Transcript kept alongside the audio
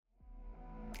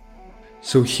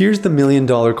So here's the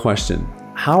 $1,000,000 question.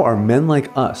 How are men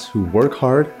like us who work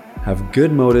hard, have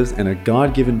good motives, and a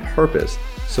God-given purpose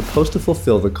supposed to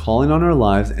fulfill the calling on our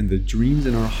lives and the dreams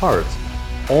in our hearts,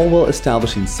 all while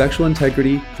establishing sexual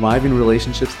integrity, thriving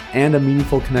relationships, and a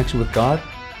meaningful connection with God?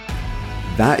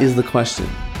 That is the question,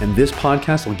 and this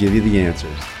podcast will give you the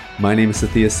answers. My name is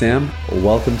Sathya Sam.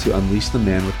 Welcome to Unleash the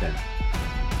Man Within.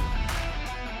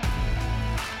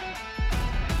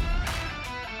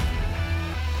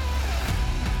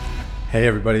 Hey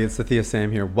everybody, it's Sathya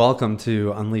Sam here. Welcome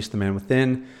to Unleash the Man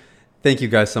Within. Thank you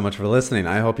guys so much for listening.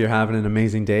 I hope you're having an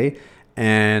amazing day,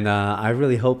 and I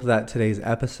really hope that today's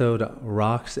episode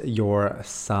rocks your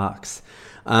socks.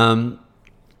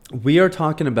 We are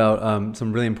talking about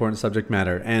some really important subject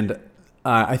matter, and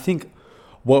I think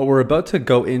what we're about to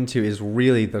go into is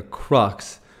really the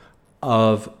crux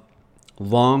of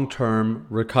long-term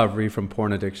recovery from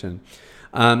porn addiction.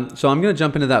 So I'm going to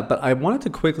jump into that, but I wanted to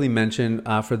quickly mention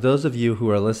for those of you who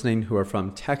are listening who are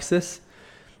from Texas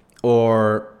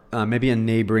or maybe a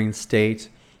neighboring state,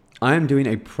 I am doing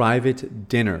a private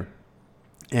dinner,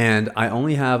 and I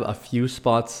only have a few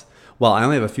spots. Well, I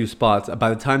only have a few spots. By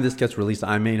the time this gets released,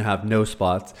 I may have no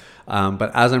spots,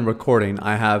 but as I'm recording,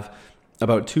 I have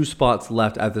about 2 spots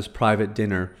left at this private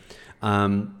dinner.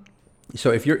 So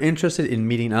if you're interested in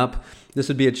meeting up, this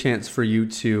would be a chance for you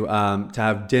to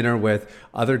have dinner with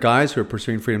other guys who are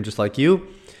pursuing freedom just like you,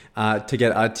 to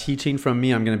get a teaching from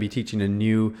me. I'm going to be teaching a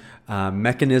new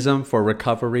mechanism for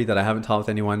recovery that I haven't taught with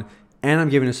anyone, and I'm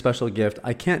giving a special gift.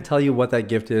 I can't tell you what that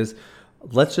gift is.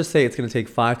 Let's just say it's going to take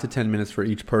 5 to 10 minutes for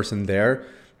each person there.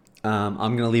 I'm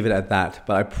going to leave it at that,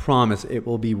 but I promise it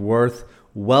will be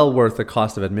well worth the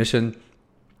cost of admission.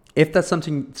 If that's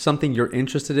something you're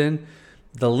interested in,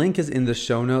 the link is in the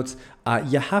show notes.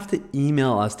 You have to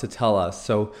email us to tell us.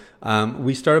 So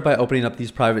we started by opening up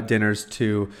these private dinners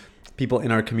to people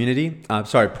in our community.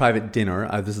 Private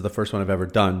dinner. This is the first one I've ever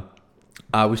done.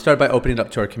 We started by opening it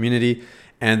up to our community.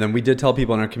 And then we did tell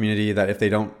people in our community that if they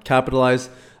don't capitalize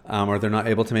or they're not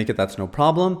able to make it, that's no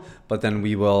problem. But then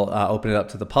we will open it up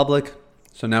to the public.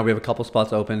 So now we have a couple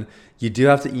spots open. You do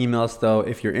have to email us though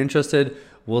if you're interested.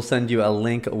 We'll send you a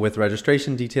link with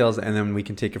registration details, and then we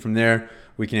can take it from there.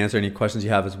 We can answer any questions you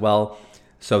have as well.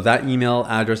 So that email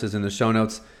address is in the show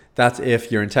notes. That's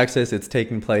if you're in Texas. It's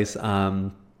taking place,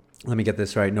 let me get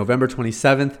this right, November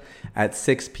 27th at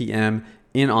 6 p.m.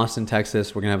 in Austin,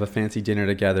 Texas. We're going to have a fancy dinner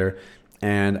together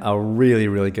and a really,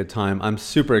 really good time. I'm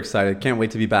super excited. Can't wait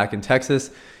to be back in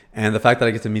Texas. And the fact that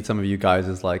I get to meet some of you guys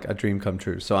is like a dream come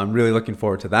true. So I'm really looking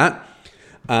forward to that.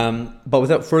 But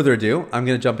without further ado, I'm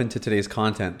going to jump into today's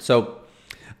content. So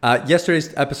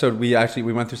yesterday's episode, we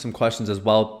went through some questions as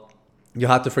well.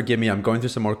 You'll have to forgive me. I'm going through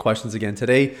some more questions again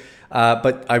today.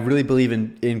 But I really believe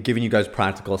in giving you guys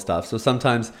practical stuff. So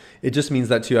sometimes it just means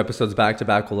that 2 episodes back to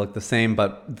back will look the same,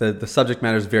 but the subject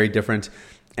matter is very different.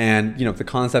 And, the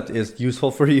concept is useful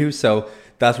for you. So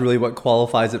that's really what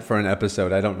qualifies it for an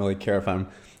episode. I don't really care if I'm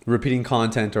repeating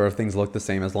content or if things look the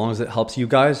same. As long as it helps you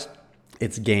guys,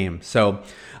 it's game. So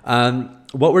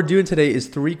what we're doing today is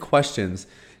 3 questions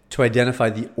to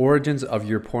identify the origins of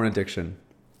your porn addiction.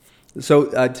 So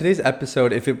today's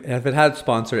episode, if it had a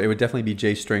sponsor, it would definitely be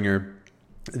Jay Stringer,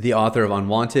 the author of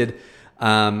Unwanted.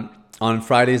 On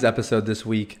Friday's episode this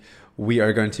week, we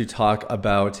are going to talk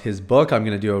about his book. I'm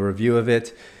going to do a review of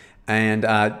it. And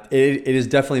it is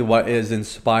definitely what is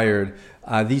inspired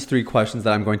these 3 questions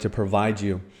that I'm going to provide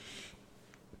you.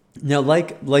 Now,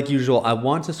 like usual, I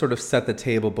want to sort of set the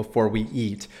table before we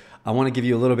eat. I want to give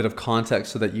you a little bit of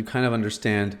context so that you kind of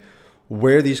understand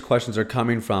where these questions are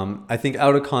coming from. I think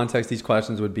out of context, these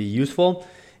questions would be useful.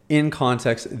 In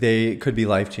context, they could be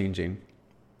life-changing.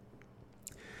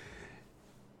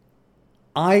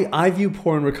 I view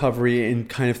porn recovery in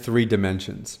kind of 3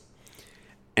 dimensions.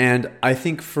 And I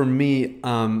think for me,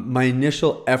 my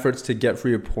initial efforts to get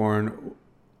free of porn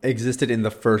existed in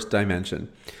the first dimension.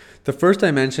 The first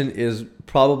dimension is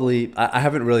probably, I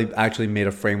haven't really actually made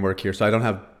a framework here, so I don't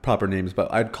have proper names,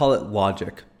 but I'd call it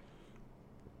logic.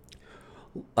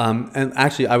 And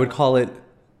actually, I would call it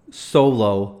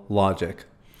solo logic.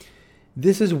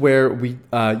 This is where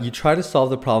you try to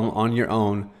solve the problem on your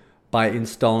own by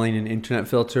installing an internet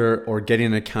filter or getting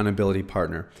an accountability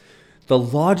partner. The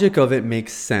logic of it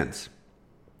makes sense.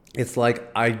 It's like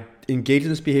I engage in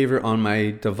this behavior on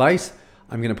my device.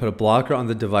 I'm going to put a blocker on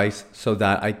the device so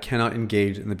that I cannot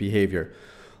engage in the behavior.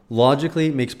 Logically,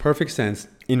 it makes perfect sense.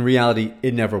 In reality,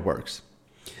 it never works.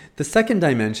 The second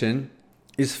dimension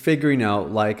is figuring out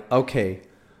okay,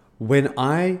 when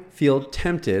I feel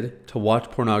tempted to watch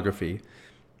pornography,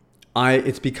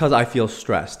 it's because I feel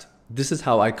stressed. This is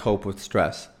how I cope with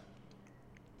stress.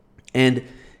 And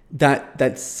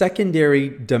that secondary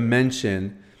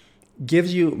dimension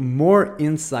gives you more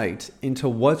insight into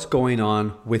what's going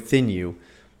on within you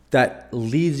that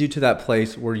leads you to that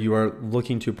place where you are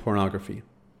looking to pornography.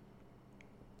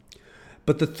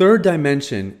 But the third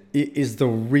dimension is the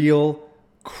real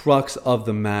crux of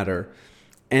the matter.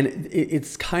 And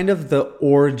it's kind of the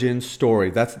origin story.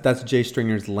 That's Jay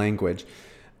Stringer's language.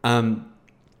 And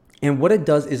what it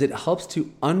does is it helps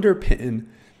to underpin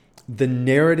the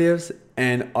narratives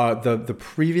and the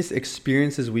previous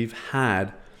experiences we've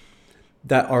had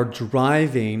that are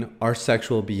driving our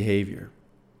sexual behavior.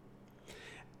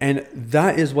 And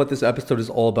that is what this episode is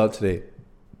all about today.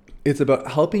 It's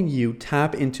about helping you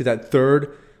tap into that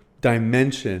third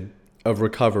dimension of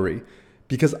recovery,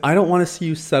 because I don't want to see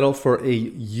you settle for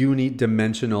a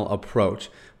unidimensional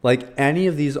approach. Like, any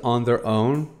of these on their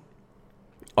own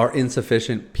are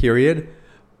insufficient, period.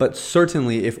 But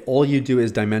certainly if all you do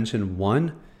is dimension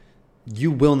one, you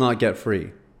will not get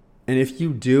free. And if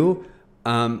you do,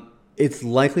 it's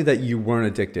likely that you weren't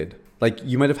addicted. Like,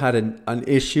 you might have had an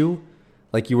issue,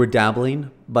 like you were dabbling,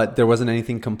 but there wasn't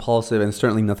anything compulsive and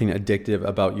certainly nothing addictive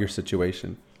about your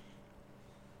situation.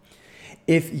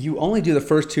 If you only do the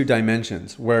first two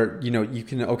dimensions where, you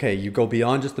go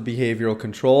beyond just the behavioral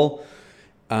control,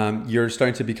 you're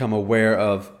starting to become aware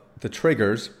of the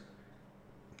triggers,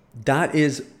 that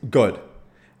is good.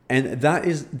 And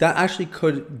that actually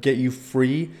could get you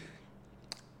free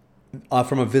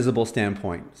from a visible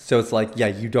standpoint. So it's like, yeah,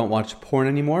 you don't watch porn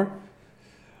anymore,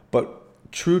 but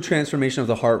true transformation of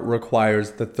the heart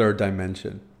requires the third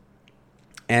dimension.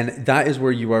 And that is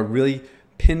where you are really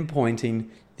pinpointing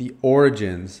the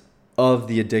origins of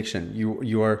the addiction.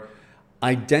 You are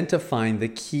identifying the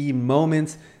key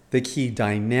moments, the key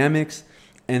dynamics,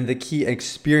 and the key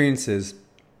experiences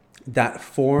that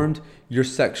formed your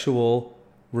sexual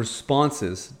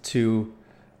responses to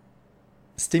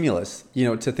stimulus,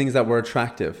 to things that were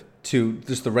attractive, to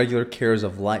just the regular cares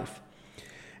of life.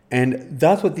 And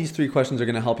that's what these three questions are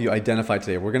going to help you identify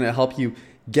today. We're going to help you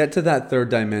get to that third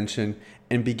dimension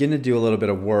and begin to do a little bit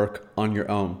of work on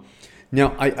your own.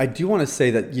 Now, I do want to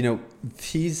say that,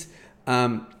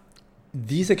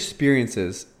 these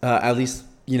experiences, at least,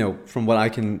 from what I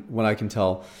can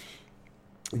tell,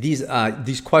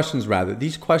 these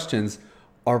questions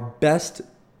are best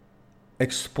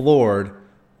explored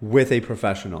with a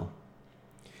professional.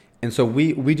 And so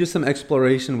we do some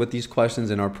exploration with these questions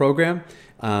in our program.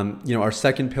 Our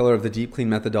second pillar of the Deep Clean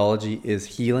methodology is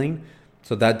healing.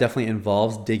 So that definitely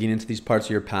involves digging into these parts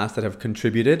of your past that have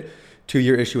contributed to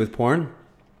your issue with porn.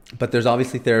 But there's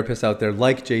obviously therapists out there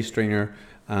like Jay Stringer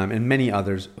and many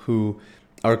others who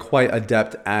are quite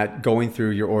adept at going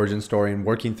through your origin story and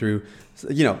working through,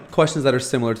 questions that are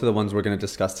similar to the ones we're going to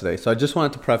discuss today. So I just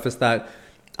wanted to preface that.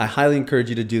 I highly encourage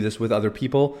you to do this with other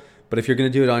people, but if you're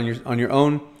going to do it on your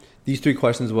own, these three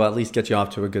questions will at least get you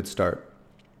off to a good start.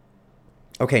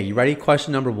 Okay, you ready?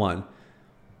 Question number one.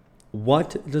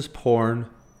 What does porn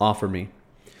offer me?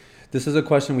 This is a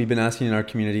question we've been asking in our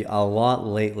community a lot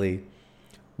lately.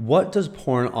 What does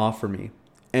porn offer me?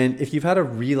 And if you've had a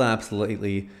relapse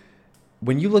lately,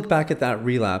 when you look back at that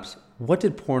relapse, what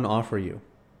did porn offer you?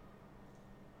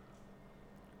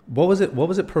 What was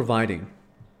it providing?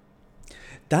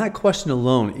 That question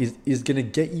alone is going to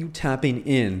get you tapping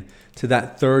in to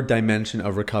that third dimension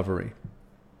of recovery.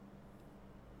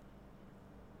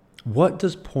 What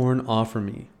does porn offer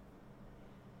me?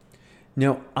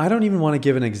 Now, I don't even want to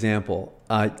give an example.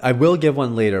 I will give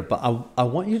one later, but I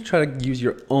want you to try to use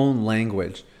your own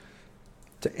language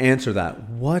to answer that.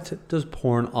 What does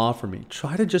porn offer me?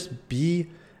 Try to just be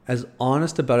as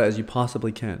honest about it as you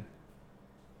possibly can.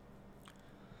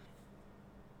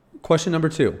 Question number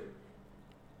two.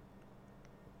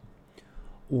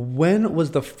 When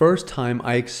was the first time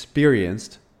I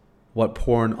experienced what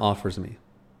porn offers me?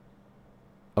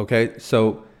 Okay,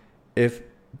 so if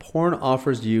porn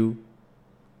offers you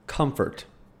comfort,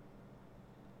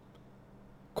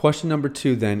 question number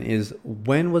two then is,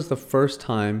 when was the first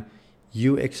time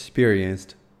you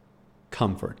experienced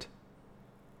comfort?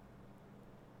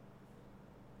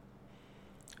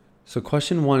 So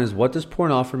question one is, what does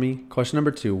porn offer me? Question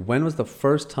number two, when was the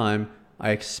first time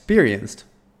I experienced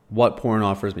what porn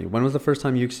offers me? When was the first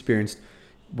time you experienced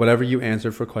whatever you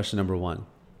answered for question number one?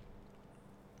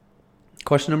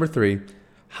 Question number three,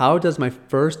 how does my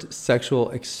first sexual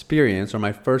experience or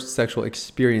my first sexual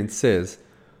experiences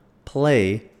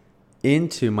play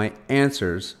into my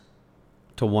answers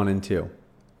to one and two?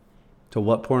 To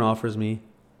what porn offers me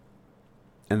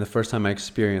and the first time I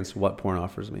experienced what porn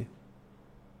offers me.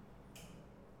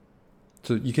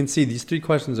 So you can see these three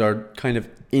questions are kind of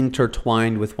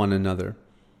intertwined with one another.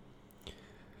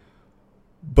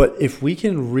 But if we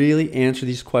can really answer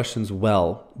these questions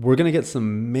well, we're going to get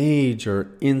some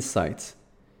major insights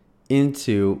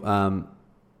into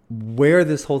where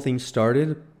this whole thing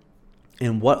started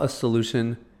and what a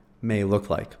solution may look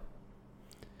like.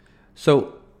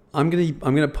 So I'm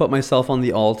gonna put myself on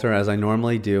the altar as I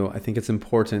normally do. I think it's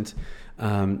important.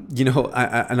 I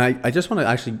just want to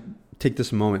actually take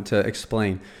this moment to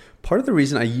explain. Part of the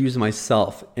reason I use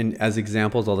myself as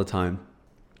examples all the time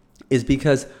is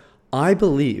because I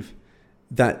believe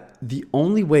that the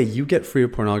only way you get free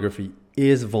of pornography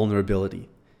is vulnerability.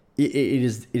 It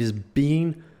is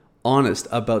being honest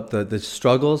about the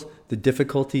struggles, the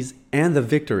difficulties, and the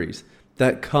victories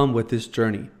that come with this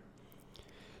journey.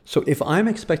 So if I'm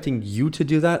expecting you to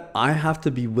do that, I have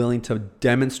to be willing to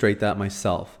demonstrate that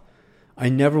myself. I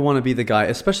never want to be the guy,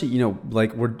 especially,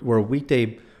 like we're a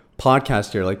weekday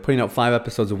podcast here, like putting out 5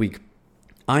 episodes a week.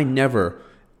 I never,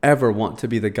 ever want to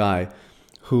be the guy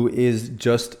who is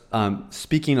just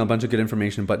speaking a bunch of good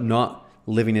information, but not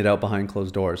living it out behind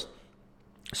closed doors.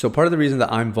 So part of the reason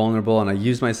that I'm vulnerable and I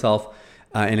use myself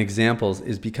in examples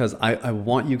is because I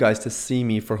want you guys to see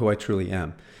me for who I truly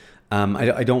am.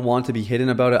 I don't want to be hidden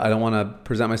about it. I don't want to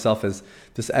present myself as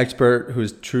this expert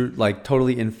who's true, like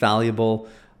totally infallible.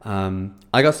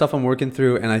 I got stuff I'm working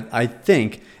through, and I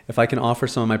think if I can offer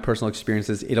some of my personal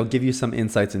experiences, it'll give you some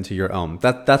insights into your own.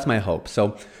 That's my hope.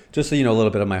 So just so you know a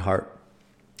little bit of my heart.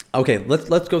 Okay,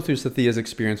 let's go through Sathia's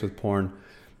experience with porn,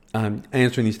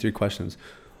 answering these 3 questions.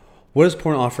 What does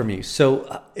porn offer me?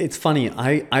 So it's funny.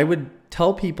 I would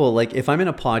tell people, like, if I'm in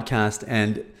a podcast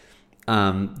and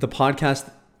the podcast,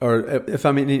 or if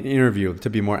I'm in an interview, to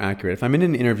be more accurate, if I'm in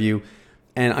an interview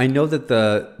and I know that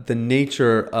the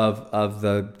nature of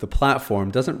the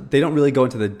platform they don't really go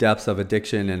into the depths of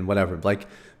addiction and whatever. Like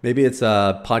maybe it's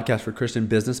a podcast for Christian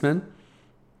businessmen.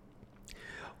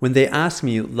 When they ask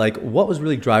me, like, what was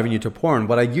really driving you to porn?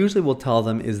 What I usually will tell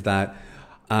them is that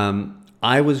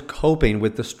I was coping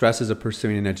with the stresses of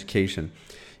pursuing an education.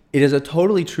 It is a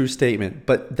totally true statement,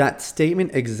 but that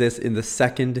statement exists in the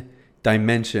second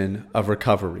dimension of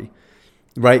recovery,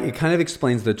 right? It kind of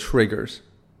explains the triggers.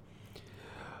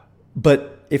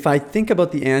 But if I think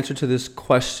about the answer to this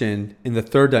question in the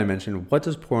third dimension, what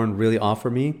does porn really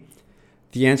offer me?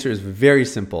 The answer is very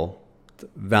simple: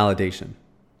 validation.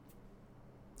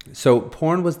 So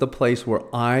porn was the place where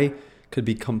I could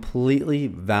be completely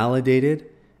validated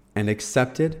and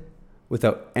accepted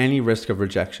without any risk of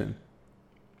rejection.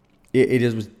 It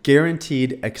was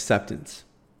guaranteed acceptance.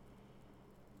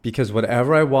 Because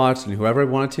whatever I watched and whoever I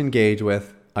wanted to engage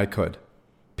with, I could.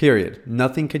 Period.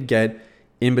 Nothing could get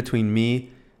in between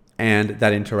me and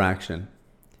that interaction.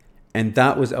 And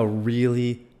that was a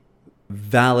really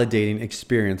validating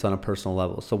experience on a personal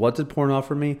level. So what did porn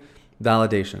offer me?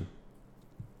 Validation.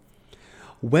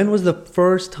 When was the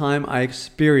first time I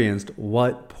experienced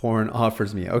what porn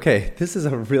offers me? Okay, this is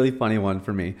a really funny one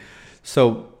for me.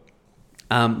 So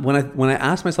when I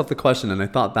asked myself the question and I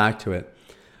thought back to it,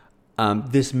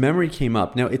 this memory came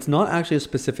up. Now, it's not actually a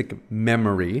specific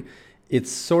memory.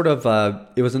 It's sort of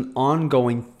it was an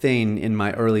ongoing thing in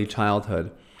my early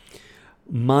childhood.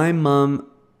 My mom,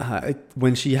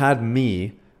 when she had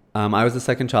me, I was the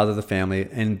second child of the family,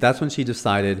 and that's when she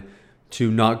decided to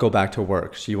not go back to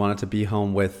work. She wanted to be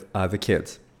home with the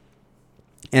kids.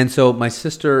 And so my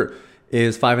sister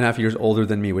is 5.5 years older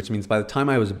than me, which means by the time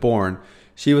I was born,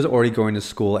 she was already going to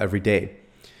school every day.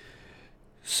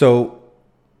 So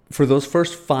for those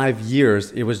first 5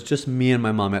 years, it was just me and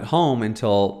my mom at home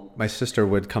until my sister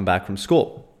would come back from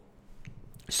school.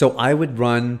 So I would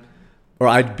run, or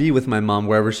I'd be with my mom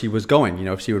wherever she was going. You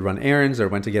know, if she would run errands or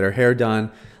went to get her hair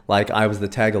done, like I was the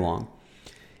tag along.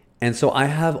 And so I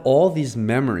have all these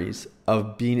memories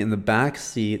of being in the back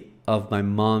seat of my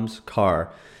mom's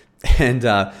car. And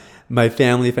my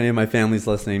family, if any of my family's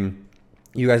listening,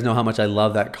 you guys know how much I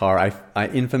love that car. I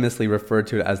infamously referred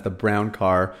to it as the brown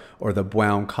car or the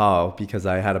brown cow because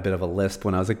I had a bit of a lisp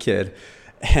when I was a kid.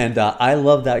 And I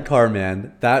love that car,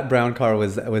 man. That brown car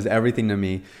was everything to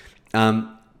me.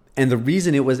 And the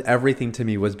reason it was everything to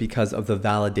me was because of the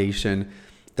validation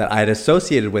that I had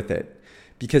associated with it.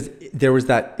 Because there was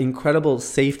that incredible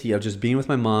safety of just being with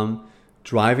my mom,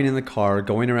 driving in the car,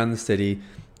 going around the city,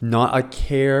 not a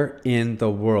care in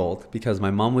the world because my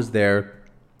mom was there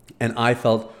and I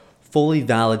felt fully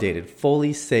validated,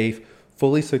 fully safe,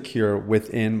 fully secure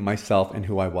within myself and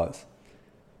who I was.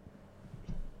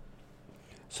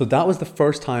 So that was the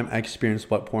first time I experienced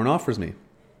what porn offers me.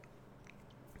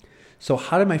 So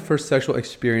how did my first sexual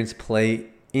experience play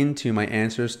into my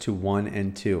answers to 1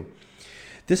 and 2?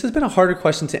 This has been a harder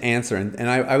question to answer, and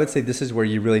I would say this is where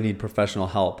you really need professional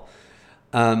help.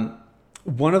 One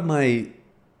of my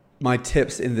my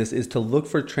tips in this is to look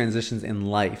for transitions in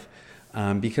life,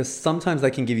 because sometimes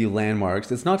that can give you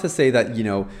landmarks. It's not to say that,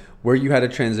 where you had a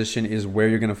transition is where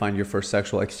you're going to find your first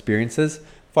sexual experiences.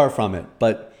 Far from it.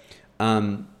 But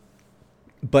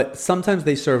sometimes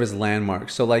they serve as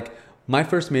landmarks. So like my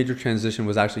first major transition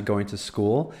was actually going to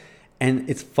school. And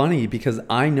it's funny because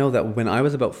I know that when I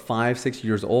was about 5-6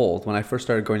 years old, when I first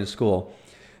started going to school,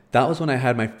 that was when I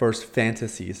had my first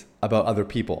fantasies about other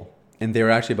people. And they were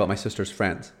actually about my sister's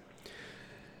friends.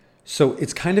 So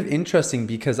it's kind of interesting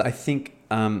because I think,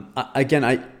 I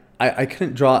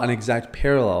couldn't draw an exact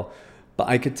parallel, but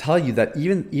I could tell you that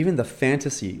even the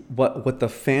fantasy, what the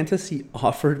fantasy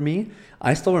offered me,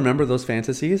 I still remember those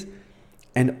fantasies.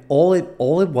 And all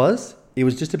it was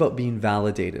just about being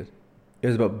validated. It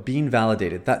was about being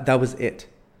validated. That was it.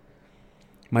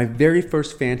 My very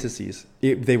first fantasies,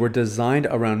 they were designed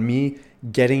around me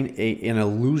getting an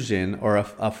illusion or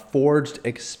a forged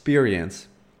experience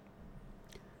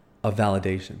of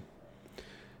validation.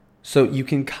 So you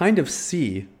can kind of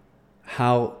see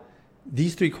how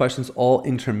these three questions all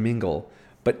intermingle,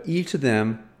 but each of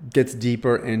them gets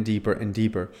deeper and deeper and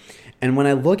deeper. And when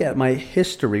I look at my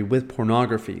history with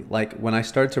pornography, like when I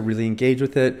started to really engage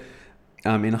with it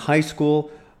in high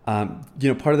school,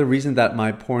 part of the reason that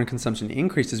my porn consumption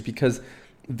increased is because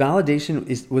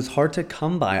validation was hard to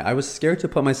come by. I was scared to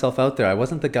put myself out there. I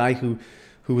wasn't the guy who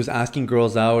was asking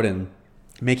girls out and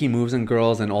making moves on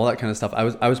girls and all that kind of stuff.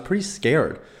 I was pretty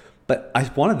scared, but I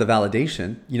wanted the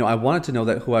validation. I wanted to know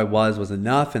that who I was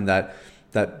enough, and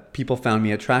that people found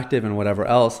me attractive and whatever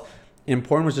else. And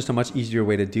porn was just a much easier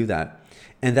way to do that.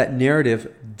 And that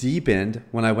narrative deepened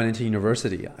when I went into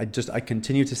university. I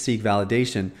continued to seek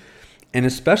validation. And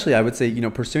especially, I would say,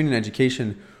 pursuing an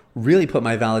education really put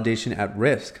my validation at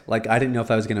risk. Like, I didn't know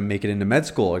if I was going to make it into med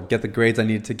school or get the grades I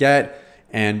needed to get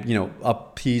and,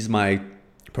 appease my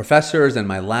professors and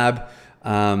my lab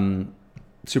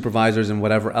supervisors and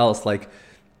whatever else. Like,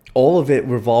 all of it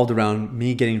revolved around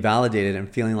me getting validated and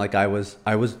feeling like I was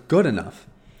good enough.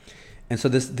 And so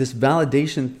this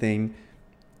validation thing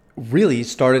really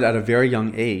started at a very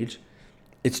young age.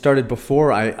 It started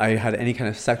before I had any kind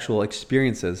of sexual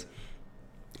experiences.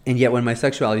 And yet when my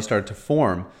sexuality started to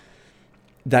form,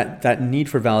 that need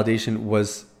for validation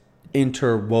was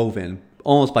interwoven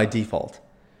almost by default.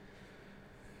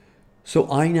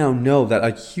 So I now know that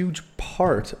a huge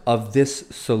part of this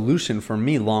solution for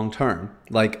me long term,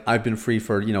 like I've been free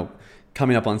for,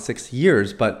 coming up on 6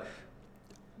 years, but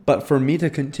for me to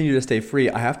continue to stay free,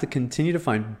 I have to continue to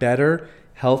find better,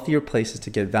 healthier places to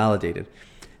get validated.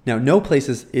 Now, no place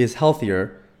is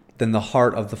healthier than the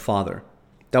heart of the Father.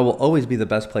 That will always be the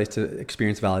best place to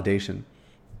experience validation.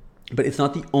 But it's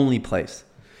not the only place,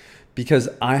 because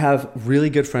I have really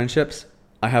good friendships.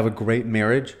 I have a great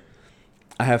marriage.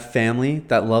 I have family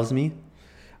that loves me.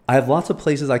 I have lots of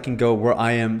places I can go where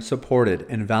I am supported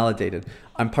and validated.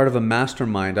 I'm part of a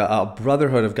mastermind, a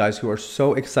brotherhood of guys who are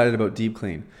so excited about Deep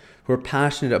Clean, who are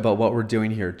passionate about what we're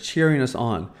doing here, cheering us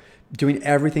on, doing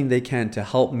everything they can to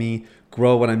help me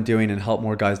grow what I'm doing and help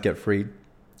more guys get free.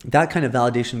 That kind of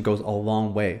validation goes a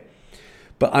long way.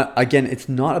 But again, it's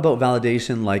not about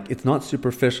validation, like it's not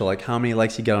superficial, like how many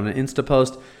likes you get on an Insta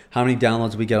post, how many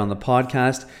downloads we get on the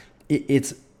podcast.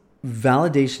 It's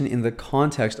validation in the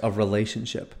context of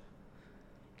relationship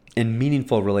and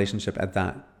meaningful relationship at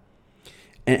that.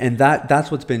 And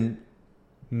that's what's been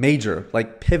major,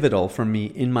 like pivotal for me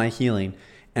in my healing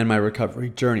and my recovery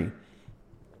journey.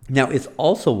 Now, it's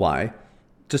also why,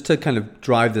 just to kind of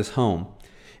drive this home,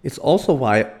 it's also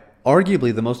why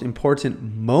arguably the most important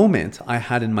moment I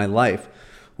had in my life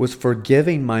was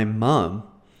forgiving my mom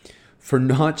for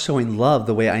not showing love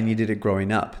the way I needed it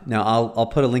growing up. Now, I'll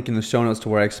put a link in the show notes to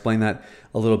where I explain that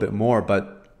a little bit more,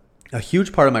 but a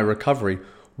huge part of my recovery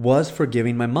was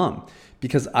forgiving my mom,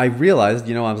 because I realized,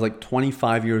 I was like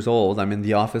 25 years old. I'm in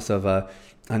the office of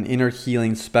an inner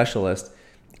healing specialist,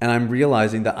 and I'm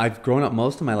realizing that I've grown up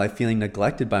most of my life feeling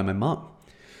neglected by my mom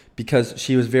because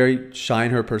she was very shy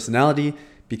in her personality.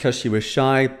 Because she was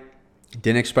shy,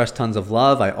 didn't express tons of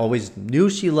love. I always knew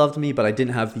she loved me, but I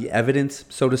didn't have the evidence,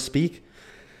 so to speak.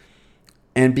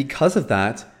 And because of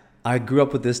that, I grew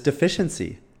up with this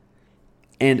deficiency.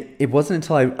 And it wasn't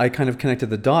until I kind of connected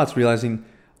the dots, realizing,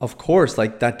 of course,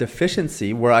 like that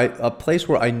deficiency, a place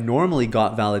where I normally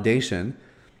got validation,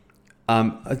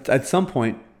 at some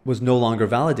point was no longer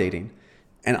validating.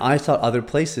 And I sought other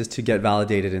places to get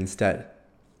validated instead.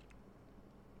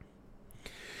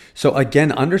 So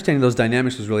again, understanding those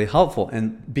dynamics was really helpful,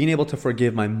 and being able to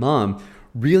forgive my mom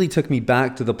really took me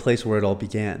back to the place where it all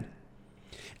began.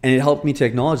 And it helped me to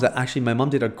acknowledge that actually my mom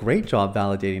did a great job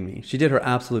validating me. She did her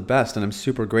absolute best, and I'm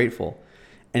super grateful.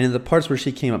 And in the parts where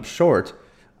she came up short,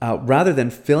 rather than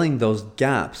filling those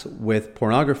gaps with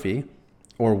pornography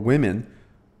or women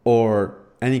or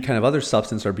any kind of other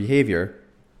substance or behavior,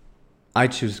 I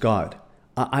choose God.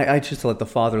 I choose to let the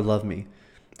Father love me,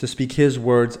 to speak his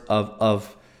words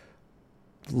of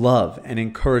love and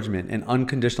encouragement and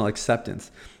unconditional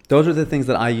acceptance. Those are the things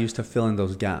that I use to fill in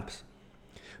those gaps.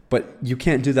 But you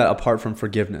can't do that apart from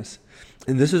forgiveness.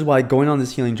 And this is why going on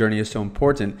this healing journey is so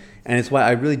important. And it's why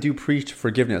I really do preach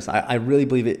forgiveness. I really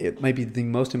believe it might be the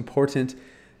most important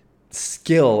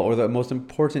skill or the most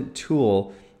important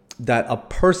tool that a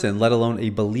person, let alone a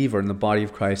believer in the body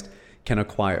of Christ, can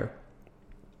acquire.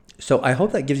 So I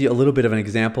hope that gives you a little bit of an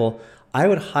example. I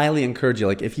would highly encourage you,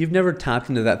 like if you've never tapped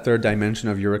into that third dimension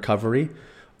of your recovery,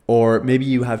 or maybe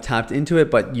you have tapped into it,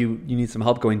 but you need some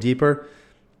help going deeper,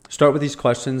 start with these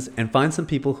questions and find some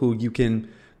people who you can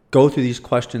go through these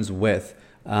questions with.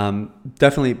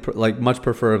 Definitely, like much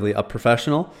preferably a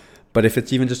professional, but if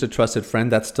it's even just a trusted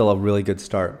friend, that's still a really good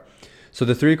start. So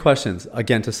the 3 questions,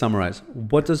 again, to summarize: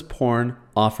 what does porn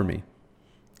offer me?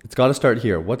 It's got to start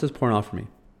here. What does porn offer me?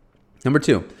 Number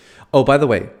 2, oh, by the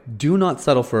way, do not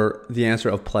settle for the answer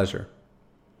of pleasure,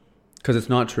 because it's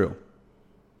not true.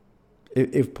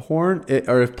 If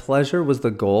pleasure was the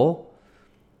goal,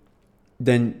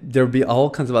 then there would be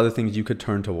all kinds of other things you could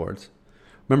turn towards.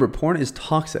 Remember, porn is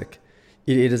toxic.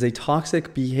 It is a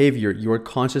toxic behavior you are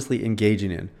consciously engaging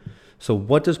in. So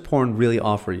what does porn really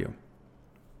offer you?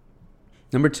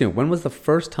 Number 2, when was the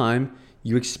first time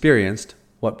you experienced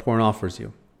what porn offers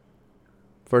you?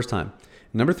 First time.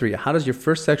 Number 3, how does your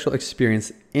first sexual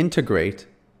experience integrate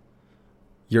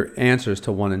your answers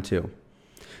to 1 and 2?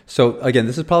 So again,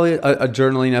 this is probably a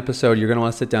journaling episode. You're going to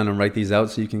want to sit down and write these out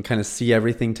so you can kind of see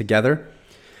everything together.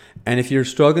 And if you're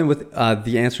struggling with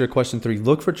the answer to question 3,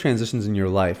 look for transitions in your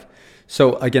life.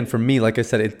 So again, for me, like I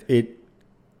said,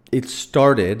 it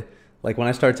started, like when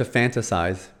I started to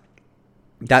fantasize,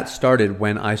 that started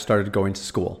when I started going to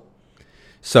school.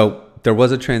 So there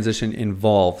was a transition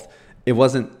involved. It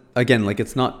wasn't, again, like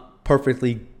it's not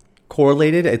perfectly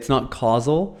correlated. It's not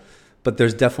causal, but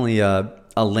there's definitely a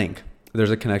link. There's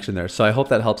a connection there. So I hope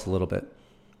that helps a little bit.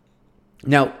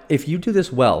 Now, if you do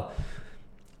this well,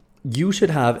 you should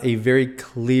have a very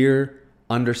clear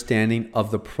understanding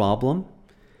of the problem,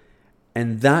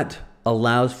 and that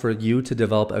allows for you to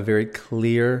develop a very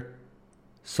clear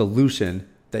solution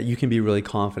that you can be really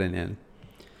confident in.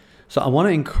 So I want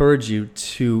to encourage you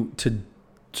to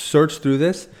search through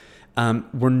this.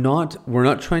 We're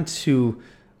not trying to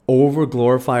over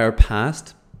glorify our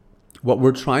past. What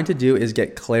we're trying to do is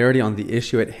get clarity on the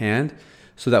issue at hand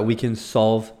so that we can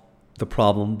solve the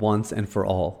problem once and for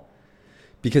all.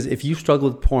 Because if you struggle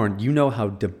with porn, you know how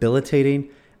debilitating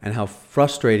and how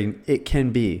frustrating it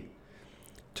can be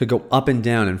to go up and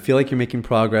down and feel like you're making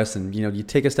progress, and you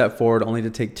take a step forward only to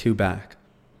take 2 back.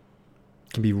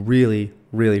 It can be really,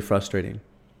 really frustrating.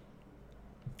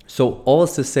 So all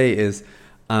is to say is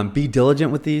be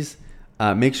diligent with these.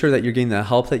 Make sure that you're getting the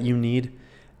help that you need.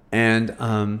 And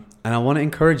I want to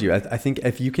encourage you. I think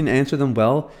if you can answer them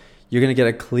well, you're going to get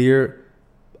a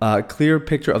clear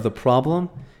picture of the problem,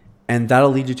 and that'll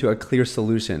lead you to a clear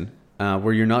solution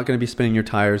where you're not going to be spinning your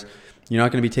tires. You're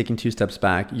not going to be taking 2 steps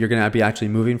back. You're going to be actually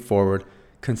moving forward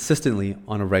consistently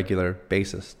on a regular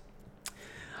basis.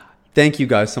 Thank you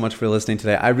guys so much for listening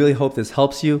today. I really hope this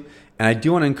helps you. And I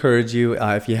do want to encourage you,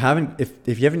 if you haven't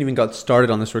even got started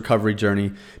on this recovery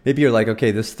journey, maybe you're like,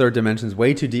 okay, this third dimension is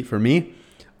way too deep for me.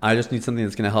 I just need something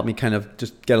that's going to help me kind of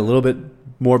just get a little bit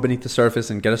more beneath the surface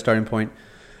and get a starting point.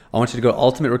 I want you to go to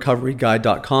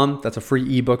ultimaterecoveryguide.com. That's a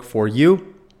free ebook for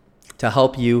you to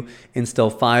help you instill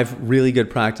 5 really good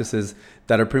practices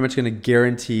that are pretty much going to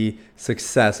guarantee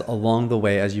success along the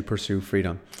way as you pursue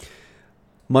freedom.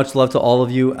 Much love to all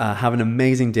of you. Have an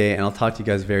amazing day, and I'll talk to you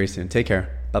guys very soon. Take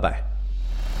care. Bye-bye.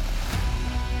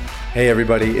 Hey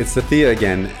everybody, it's Sathia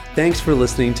again. Thanks for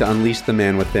listening to Unleash the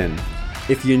Man Within.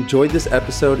 If you enjoyed this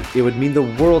episode, it would mean the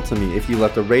world to me if you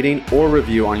left a rating or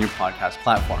review on your podcast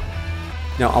platform.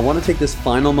 Now, I want to take this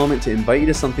final moment to invite you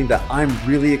to something that I'm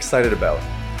really excited about,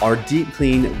 our Deep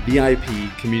Clean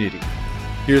VIP community.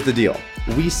 Here's the deal.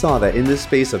 We saw that in this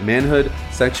space of manhood,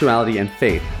 sexuality, and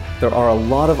faith, there are a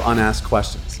lot of unasked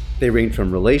questions. They range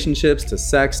from relationships to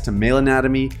sex to male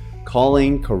anatomy,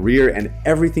 calling, career, and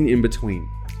everything in between.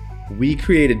 We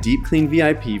created Deep Clean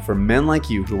VIP for men like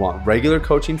you who want regular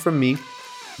coaching from me,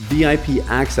 VIP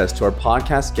access to our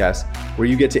podcast guests where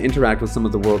you get to interact with some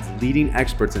of the world's leading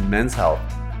experts in men's health,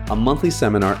 a monthly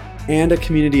seminar, and a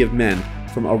community of men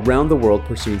from around the world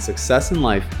pursuing success in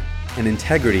life and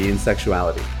integrity in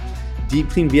sexuality. Deep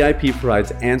Clean VIP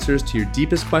provides answers to your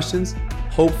deepest questions,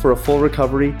 hope for a full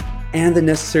recovery, and the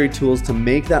necessary tools to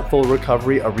make that full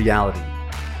recovery a reality.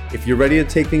 If you're ready to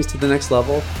take things to the next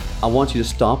level, I want you to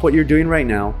stop what you're doing right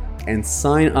now and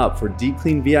sign up for Deep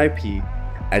Clean VIP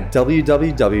at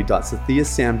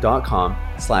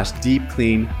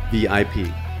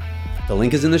www.sathiasam.com/deepcleanvip. The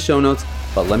link is in the show notes,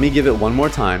 but let me give it one more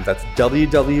time. That's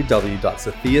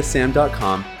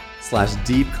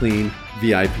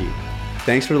www.sathiasam.com/deepcleanvip.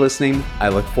 Thanks for listening. I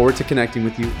look forward to connecting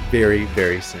with you very,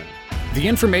 very soon. The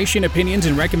information, opinions,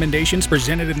 and recommendations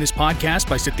presented in this podcast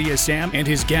by Sathya Sam and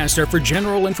his guests are for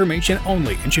general information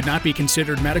only and should not be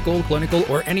considered medical, clinical,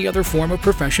 or any other form of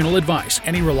professional advice.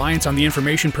 Any reliance on the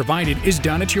information provided is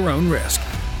done at your own risk.